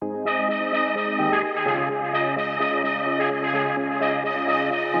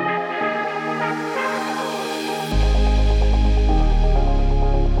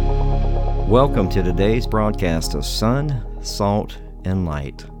Welcome to today's broadcast of Sun, Salt, and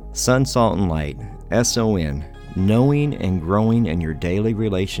Light. Sun, Salt, and Light, S-O-N, knowing and growing in your daily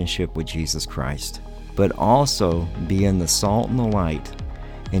relationship with Jesus Christ, but also being the salt and the light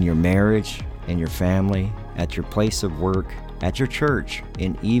in your marriage, in your family, at your place of work, at your church,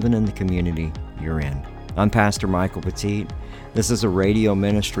 and even in the community you're in. I'm Pastor Michael Petit. This is a radio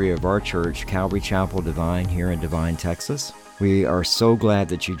ministry of our church, Calvary Chapel Divine, here in Divine, Texas. We are so glad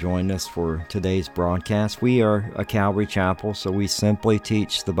that you joined us for today's broadcast. We are a Calvary Chapel, so we simply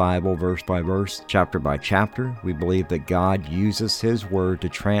teach the Bible verse by verse, chapter by chapter. We believe that God uses His Word to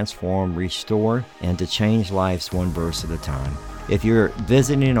transform, restore, and to change lives one verse at a time. If you're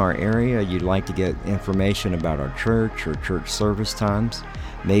visiting our area, you'd like to get information about our church or church service times,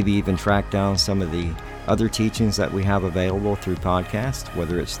 maybe even track down some of the other teachings that we have available through podcast,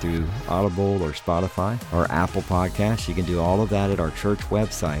 whether it's through Audible or Spotify or Apple Podcasts, you can do all of that at our church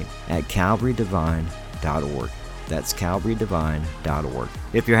website at calvarydivine.org. That's calvarydivine.org.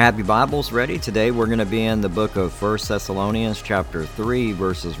 If you have your Bibles ready, today we're going to be in the book of 1 Thessalonians chapter 3,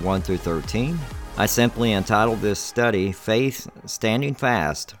 verses 1 through 13. I simply entitled this study, Faith Standing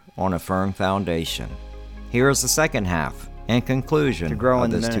Fast on a Firm Foundation. Here is the second half and conclusion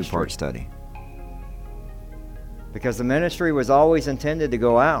of this two-part study. Because the ministry was always intended to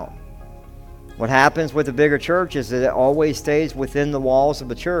go out. What happens with the bigger church is that it always stays within the walls of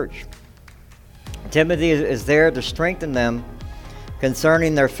the church. Timothy is there to strengthen them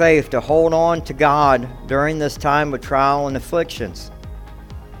concerning their faith, to hold on to God during this time of trial and afflictions.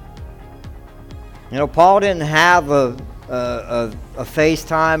 You know, Paul didn't have a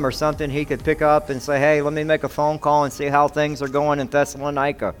FaceTime or something he could pick up and say, hey, let me make a phone call and see how things are going in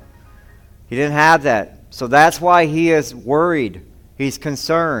Thessalonica. He didn't have that. So that's why he is worried. He's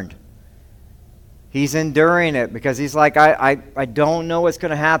concerned. He's enduring it because he's like, I don't know what's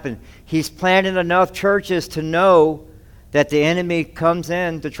going to happen. He's planted enough churches to know that the enemy comes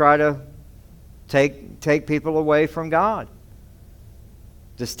in to try to take people away from God,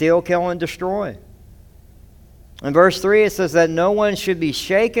 to steal, kill, and destroy. In verse 3 it says that no one should be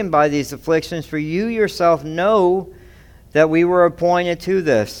shaken by these afflictions, for you yourself know that we were appointed to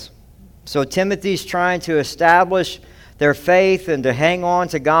this. So Timothy's trying to establish their faith and to hang on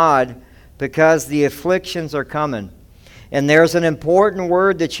to God because the afflictions are coming. And there's an important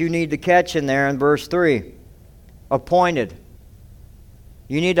word that you need to catch in there in verse 3. Appointed.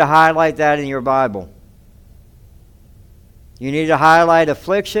 You need to highlight that in your Bible. You need to highlight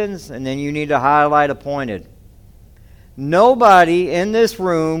afflictions, and then you need to highlight appointed. Nobody in this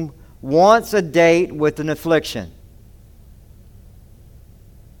room wants a date with an affliction.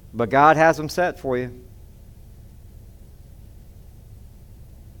 But God has them set for you.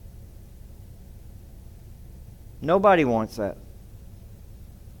 Nobody wants that.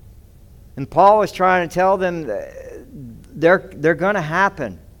 And Paul is trying to tell them they're going to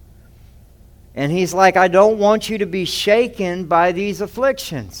happen. And he's like, I don't want you to be shaken by these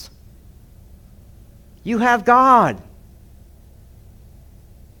afflictions. You have God.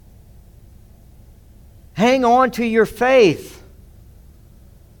 Hang on to your faith.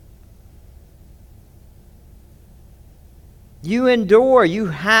 You endure. You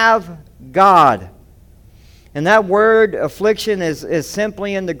have God. And that word affliction is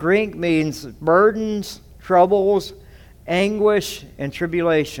simply in the Greek means burdens, troubles, anguish, and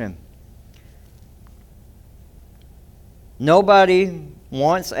tribulation. Nobody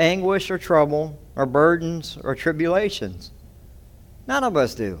wants anguish or trouble or burdens or tribulations. None of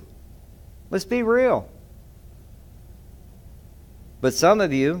us do. Let's be real. But some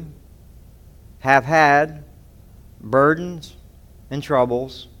of you have had burdens and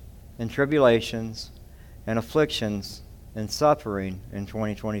troubles and tribulations and afflictions and suffering in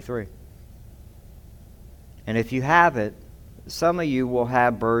 2023. And if you have it, some of you will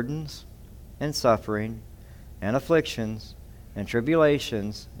have burdens and suffering and afflictions and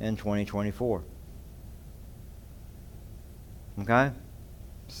tribulations in 2024. Okay?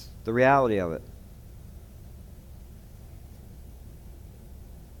 It's the reality of it.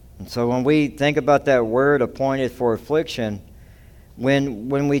 And so when we think about that word appointed for affliction, when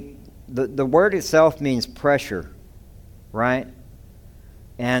we the word itself means pressure, right?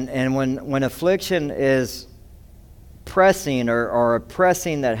 And when affliction is pressing or a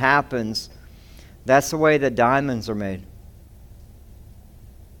pressing that happens, that's the way that diamonds are made.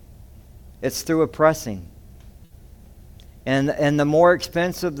 It's through a pressing. And the more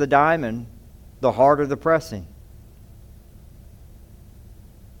expensive the diamond, the harder the pressing.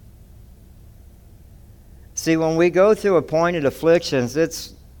 See, when we go through appointed afflictions,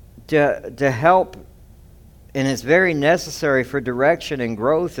 it's to help, and it's very necessary for direction and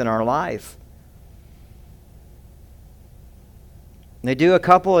growth in our life. They do a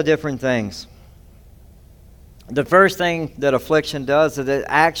couple of different things. The first thing that affliction does is it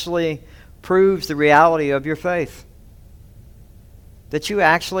actually proves the reality of your faith. That you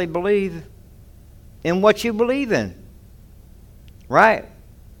actually believe in what you believe in. Right?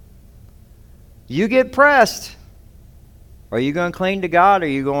 You get pressed. Are you going to cling to God or are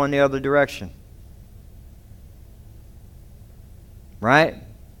you going the other direction? Right?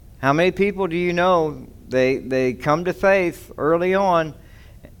 How many people do you know, they come to faith early on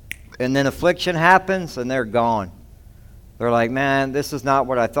and then affliction happens and they're gone. They're like, man, this is not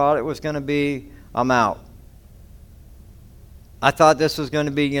what I thought it was going to be. I'm out. I thought this was going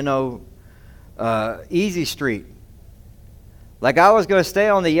to be, easy street. Like I was going to stay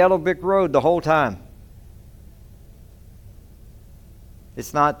on the yellow brick road the whole time.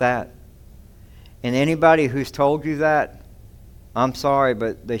 It's not that. And anybody who's told you that, I'm sorry,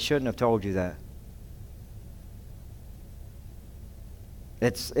 but they shouldn't have told you that.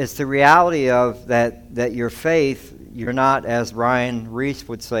 It's the reality of that your faith, you're not, as Ryan Reese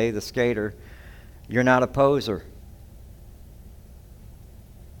would say, the skater, you're not a poser.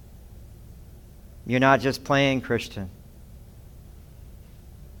 You're not just playing Christian.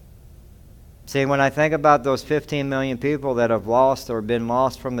 See, when I think about those 15 million people that have lost or been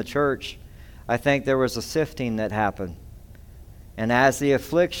lost from the church, I think there was a sifting that happened. And as the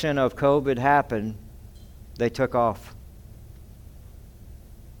affliction of COVID happened, they took off.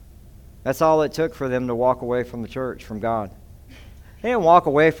 That's all it took for them to walk away from the church, from God. They didn't walk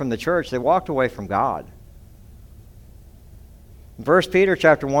away from the church, they walked away from God. 1 Peter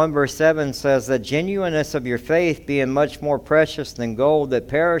chapter 1, verse 7 says, "The genuineness of your faith being much more precious than gold that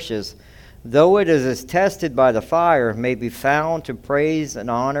perishes, though it is tested by the fire, may be found to praise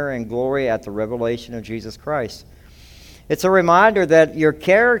and honor and glory at the revelation of Jesus Christ." It's a reminder that your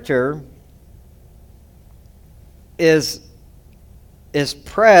character is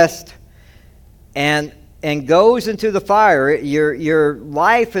pressed and goes into the fire. Your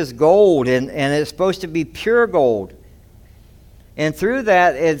life is gold, and it's supposed to be pure gold. And through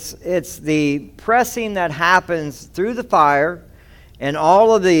that, it's the pressing that happens through the fire, and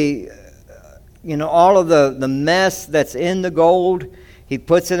all of the mess that's in the gold. He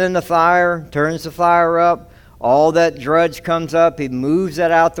puts it in the fire, turns the fire up. All that drudge comes up. He moves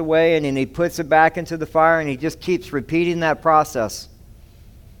that out the way, and then he puts it back into the fire, and he just keeps repeating that process.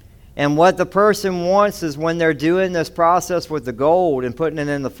 And what the person wants is, when they're doing this process with the gold and putting it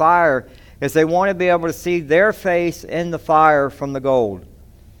in the fire, is they want to be able to see their face in the fire from the gold.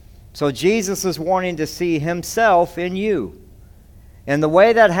 So Jesus is wanting to see himself in you. And the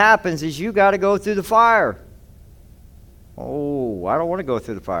way that happens is you got to go through the fire. Oh, I don't want to go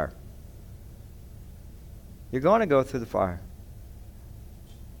through the fire. You're going to go through the fire.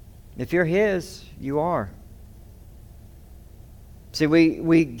 If you're his, you are. See,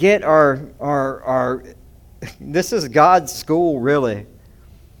 we get our this is God's school, really.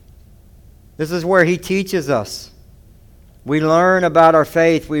 This is where he teaches us. We learn about our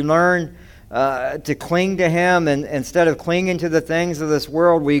faith. We learn to cling to him, and instead of clinging to the things of this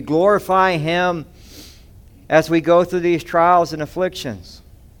world, we glorify him as we go through these trials and afflictions.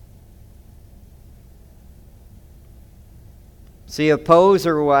 See, a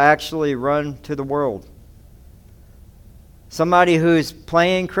poser will actually run to the world. Somebody who's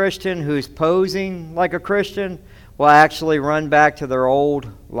playing Christian, who's posing like a Christian, will actually run back to their old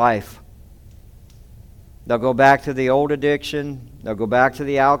life. They'll go back to the old addiction. They'll go back to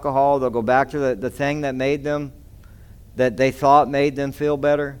the alcohol. They'll go back to the thing that made them, that they thought made them feel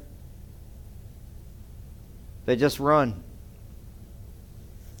better. They just run.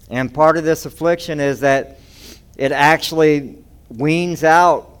 And part of this affliction is that it actually weans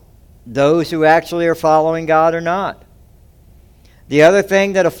out those who actually are following God or not. The other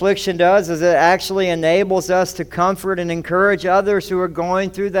thing that affliction does is it actually enables us to comfort and encourage others who are going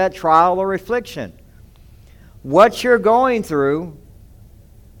through that trial or affliction. What you're going through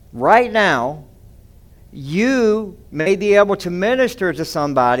right now, you may be able to minister to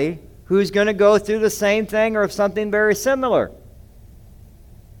somebody who's going to go through the same thing or something very similar.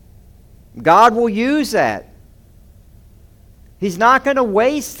 God will use that. He's not going to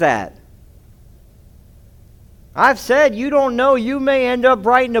waste that. I've said, you don't know, you may end up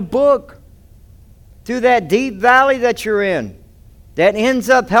writing a book through that deep valley that you're in that ends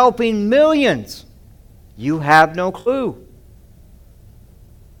up helping millions. You have no clue.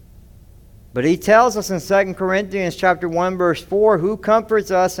 But he tells us in 2 Corinthians chapter 1, verse 4, who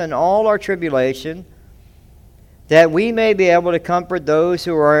comforts us in all our tribulation, that we may be able to comfort those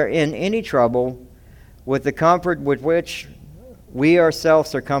who are in any trouble with the comfort with which we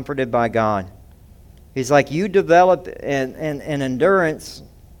ourselves are comforted by God. He's like, you develop an endurance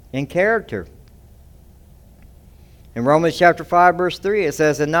in character. In Romans chapter 5, verse 3, it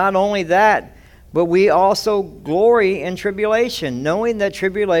says, and not only that, but we also glory in tribulation, knowing that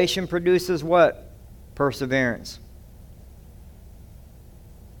tribulation produces what? Perseverance.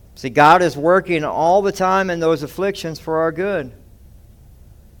 See, God is working all the time in those afflictions for our good.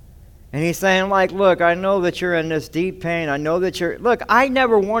 And He's saying, like, look, I know that you're in this deep pain. I know that you're... Look, I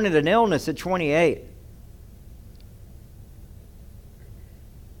never wanted an illness at 28.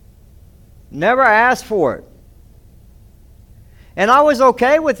 Never asked for it. And I was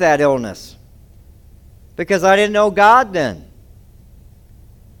okay with that illness because I didn't know God then.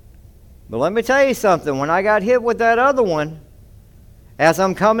 But let me tell you something. When I got hit with that other one, as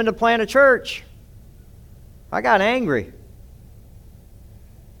I'm coming to plant a church, I got angry.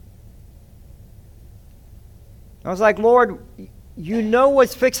 I was like, Lord, you know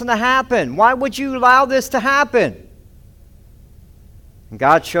what's fixing to happen. Why would you allow this to happen? And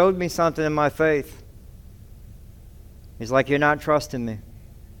God showed me something in my faith. He's like, you're not trusting me.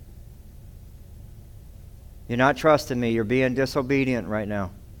 You're not trusting me. You're being disobedient right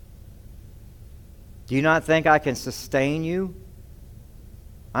now. Do you not think I can sustain you?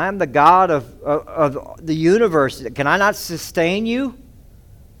 I am the God of the universe. Can I not sustain you?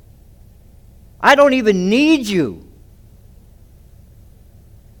 I don't even need you.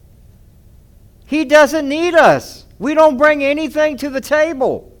 He doesn't need us. We don't bring anything to the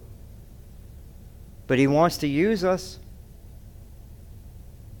table. But He wants to use us.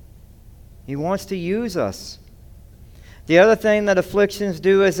 He wants to use us. The other thing that afflictions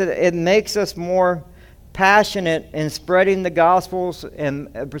do is it makes us more passionate in spreading the gospel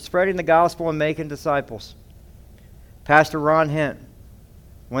and making disciples. Pastor Ron Hent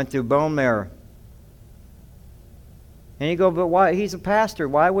went through bone marrow. And you go, but why? He's a pastor.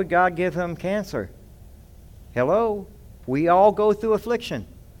 Why would God give him cancer? Hello? We all go through affliction.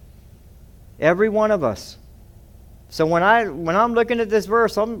 Every one of us. So when I'm looking at this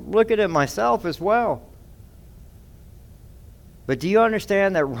verse, I'm looking at myself as well. But do you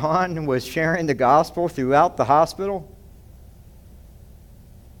understand that Ron was sharing the gospel throughout the hospital?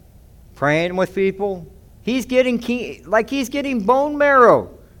 Praying with people. He's getting bone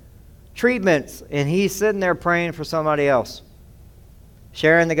marrow treatments, and he's sitting there praying for somebody else.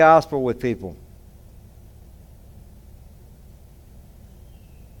 Sharing the gospel with people.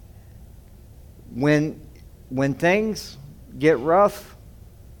 When things get rough,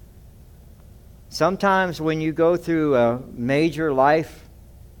 sometimes when you go through a major life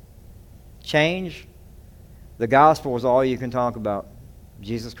change, the gospel is all you can talk about.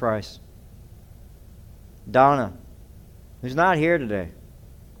 Jesus Christ. Donna, who's not here today.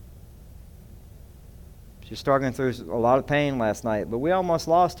 She's struggling through a lot of pain last night, but we almost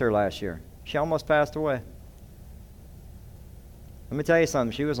lost her last year. She almost passed away. Let me tell you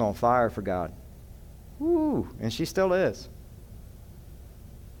something. She was on fire for God. Woo! And she still is.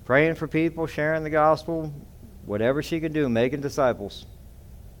 Praying for people, sharing the gospel, whatever she could do, making disciples.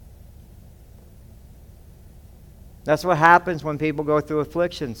 That's what happens when people go through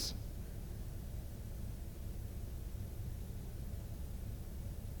afflictions.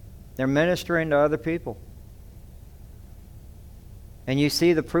 They're ministering to other people. And you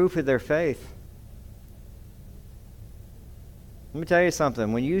see the proof of their faith. Let me tell you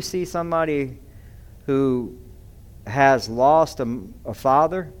something. When you see somebody who has lost a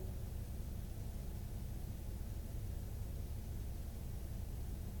father,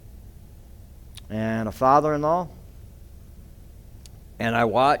 and a father-in-law, and I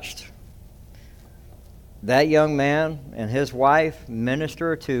watched that young man and his wife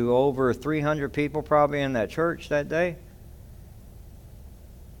minister to over 300 people probably in that church that day,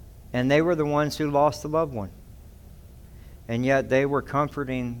 and they were the ones who lost a loved one, and yet they were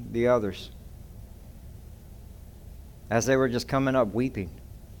comforting the others as they were just coming up weeping.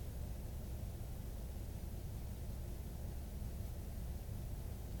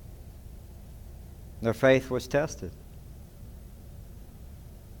 Their faith was tested.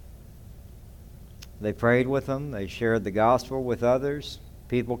 They prayed with them. They shared the gospel with others.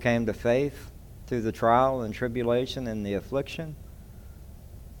 People came to faith through the trial and tribulation and the affliction.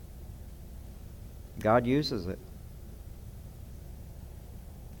 God uses it.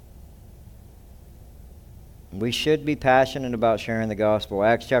 We should be passionate about sharing the gospel.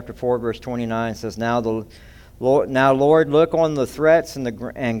 Acts chapter 4, verse 29 says, Now, Lord, look on the threats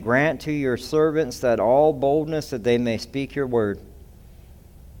and grant to your servants that all boldness that they may speak your word.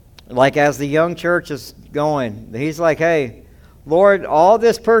 Like as the young church is going, he's like, hey, Lord, all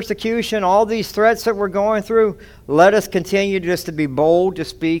this persecution, all these threats that we're going through, let us continue just to be bold to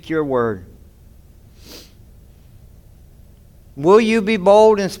speak your word. Will you be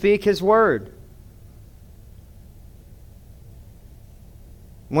bold and speak His word?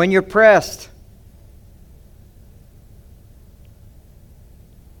 When you're pressed,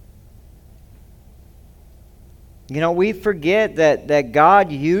 we forget that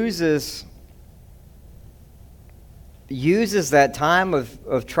God uses that time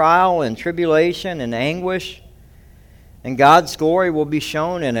of trial and tribulation and anguish, and God's glory will be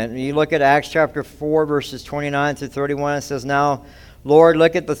shown in it. And you look at Acts chapter 4, verses 29 through 31, it says, "Now, Lord,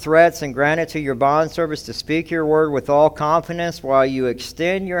 look at the threats and grant it to your bondservants to speak your word with all confidence while you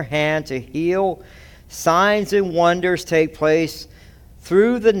extend your hand to heal. Signs and wonders take place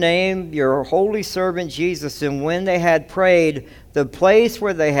through the name your holy servant Jesus." And when they had prayed, the place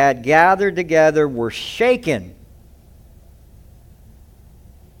where they had gathered together were shaken.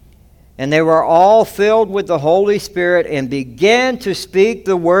 And they were all filled with the Holy Spirit and began to speak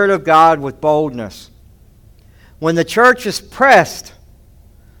the word of God with boldness. When the church is pressed,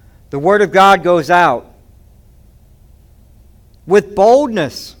 the word of God goes out with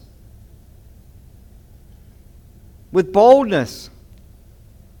boldness. With boldness.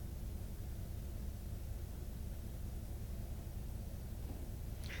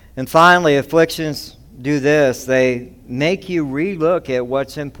 And finally, afflictions do this. They make you relook at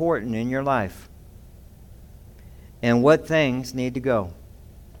what's important in your life and what things need to go.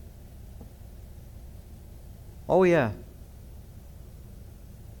 Oh, yeah.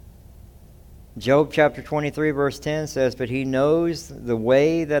 Job chapter 23, verse 10 says, "But He knows the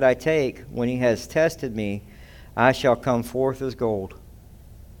way that I take. When He has tested me, I shall come forth as gold."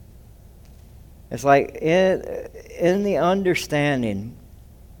 It's like in the understanding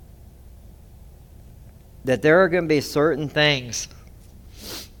that there are going to be certain things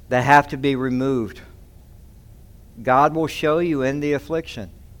that have to be removed. God will show you in the affliction.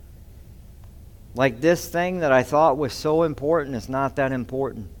 Like this thing that I thought was so important is not that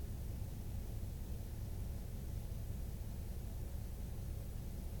important.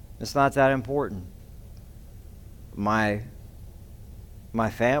 It's not that important. My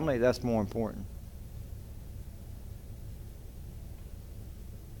family, that's more important.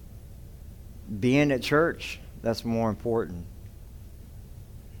 Being at church, that's more important.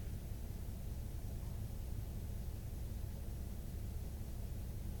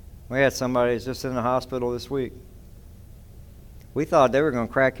 We had somebody that's just in the hospital this week. We thought they were going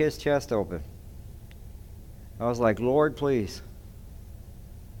to crack his chest open. I was like, Lord, please.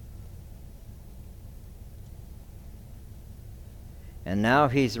 And now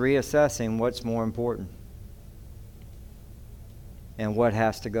he's reassessing what's more important and what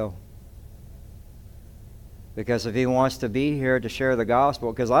has to go. Because if he wants to be here to share the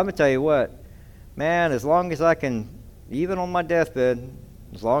gospel, because I'm going to tell you what, man, as long as I can, even on my deathbed,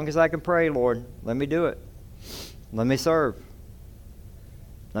 as long as I can pray, Lord, let me do it. Let me serve.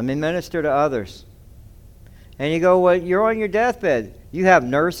 Let me minister to others. And you go, well, you're on your deathbed. You have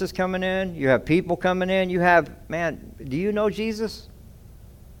nurses coming in. You have people coming in. You have, man, do you know Jesus?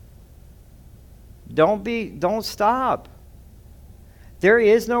 Don't stop. There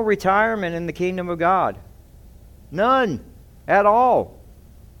is no retirement in the kingdom of God. None at all.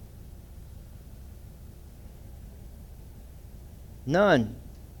 None.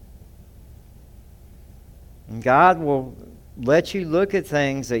 And God will let you look at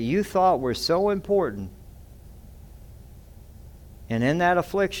things that you thought were so important. And in that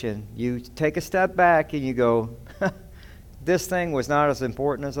affliction, you take a step back and you go, this thing was not as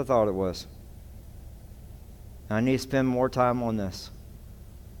important as I thought it was. I need to spend more time on this.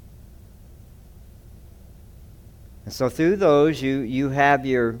 And so through those, you have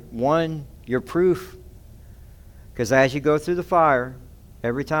your proof. Because as you go through the fire,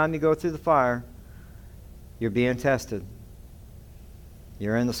 every time you go through the fire, you're being tested.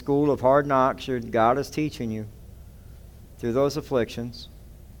 You're in the school of hard knocks. God is teaching you through those afflictions.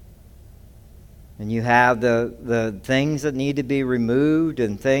 And you have the things that need to be removed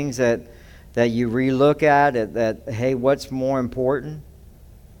and things that you relook at that, hey, what's more important?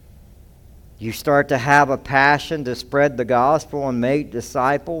 You start to have a passion to spread the gospel and make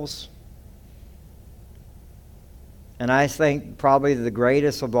disciples. And I think probably the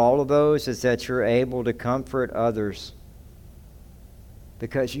greatest of all of those is that you're able to comfort others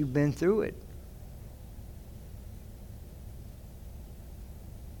because you've been through it.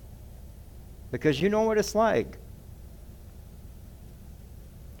 Because you know what it's like.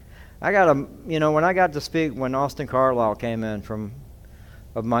 When I got to speak, when Austin Carlisle came in from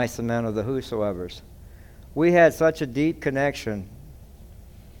of Mice and Men of the Whosoevers, we had such a deep connection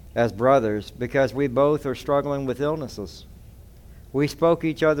as brothers because we both are struggling with illnesses. We spoke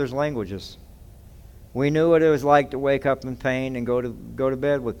each other's languages. We knew what it was like to wake up in pain and go to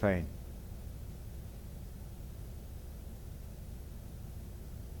bed with pain.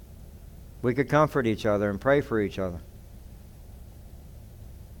 We could comfort each other and pray for each other.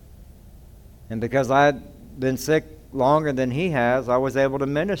 And because I had been sick longer than he has, I was able to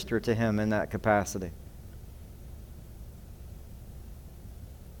minister to him in that capacity.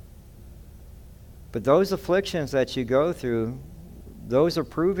 But those afflictions that you go through, those are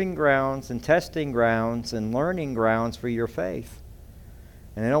proving grounds and testing grounds and learning grounds for your faith.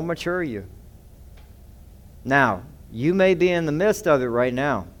 And it'll mature you. Now, you may be in the midst of it right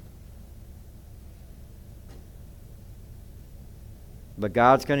now. But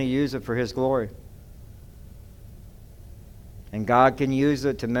God's going to use it for His glory. And God can use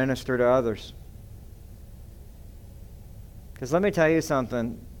it to minister to others. Because let me tell you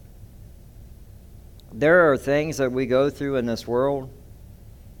something. There are things that we go through in this world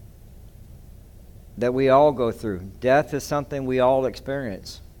that we all go through. Death is something we all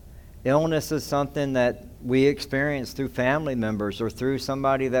experience. Illness is something that we experience through family members or through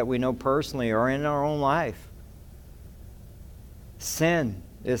somebody that we know personally or in our own life. Sin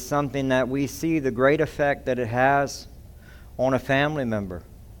is something that we see the great effect that it has on a family member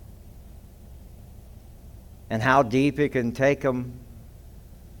and how deep it can take them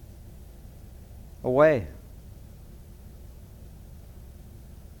away.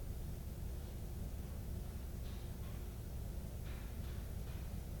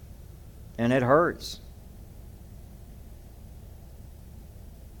 And it hurts.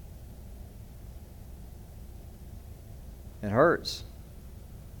 It hurts.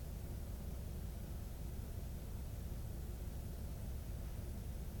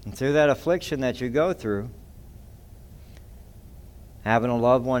 And through that affliction that you go through, having a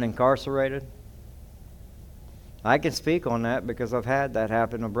loved one incarcerated, I can speak on that because I've had that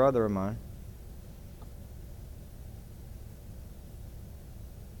happen to a brother of mine.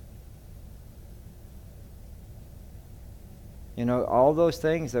 You know, all those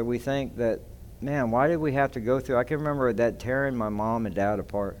things that we think that, man, why did we have to go through? I can remember that tearing my mom and dad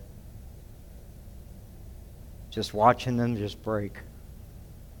apart. Just watching them just break.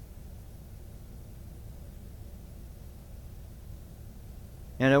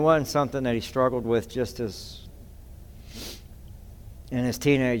 And it wasn't something that he struggled with just as in his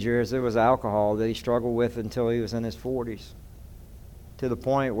teenage years. It was alcohol that he struggled with until he was in his 40s. To the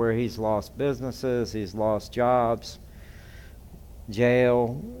point where he's lost businesses, he's lost jobs,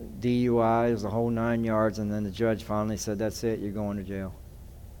 jail, DUIs, the whole 9 yards, and then the judge finally said, that's it, you're going to jail.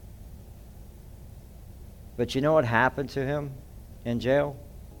 But you know what happened to him in jail?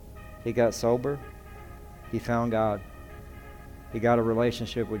 He got sober. He found God. He got a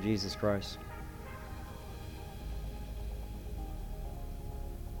relationship with Jesus Christ.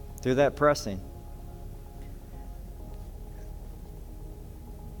 Through that pressing,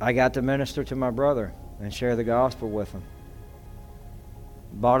 I got to minister to my brother and share the gospel with him.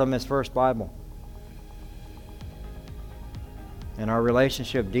 Bought him his first Bible. And our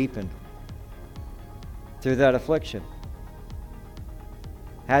relationship deepened through that affliction.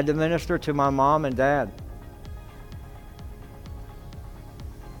 Had to minister to my mom and dad.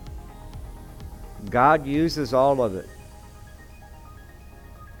 God uses all of it.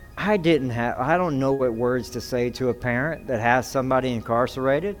 I don't know what words to say to a parent that has somebody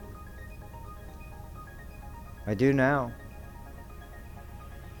incarcerated. I do now.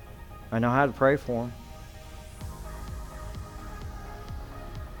 I know how to pray for them.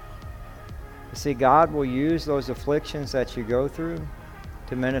 See, God will use those afflictions that you go through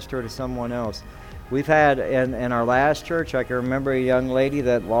to minister to someone else. We've had, in our last church, I can remember a young lady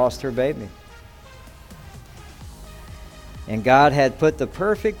that lost her baby. And God had put the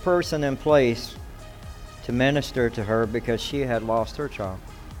perfect person in place to minister to her because she had lost her child.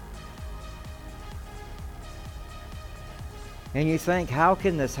 And you think, how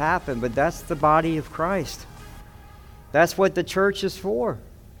can this happen? But that's the body of Christ. That's what the church is for.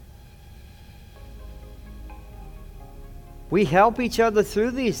 We help each other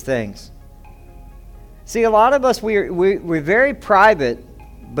through these things. See, a lot of us, we're very private,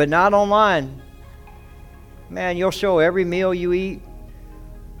 but not online. Man, you'll show every meal you eat,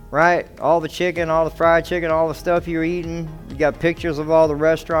 right? All the chicken, all the fried chicken, all the stuff you're eating. You got pictures of all the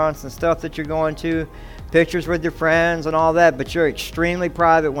restaurants and stuff that you're going to, pictures with your friends and all that, but you're extremely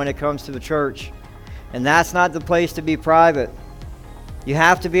private when it comes to the church. And that's not the place to be private. You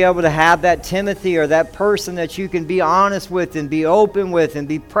have to be able to have that Timothy or that person that you can be honest with and be open with and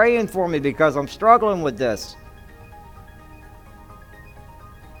be praying for me because I'm struggling with this.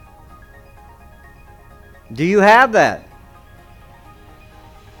 Do you have that?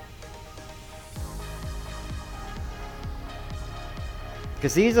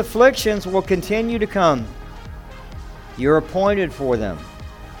 Because these afflictions will continue to come. You're appointed for them.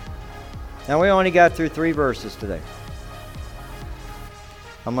 Now, we only got through 3 verses today.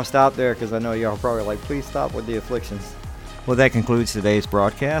 I'm going to stop there because I know y'all are probably like, please stop with the afflictions. Well, that concludes today's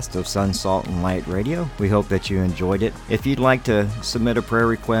broadcast of Sun, Salt, and Light Radio. We hope that you enjoyed it. If you'd like to submit a prayer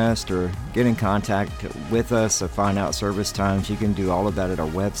request or get in contact with us or find out service times, you can do all of that at our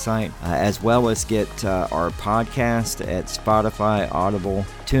website, as well as get our podcast at Spotify, Audible,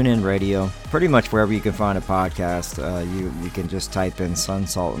 TuneIn Radio. Pretty much wherever you can find a podcast, you can just type in Sun,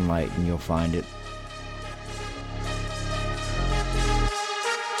 Salt, and Light and you'll find it.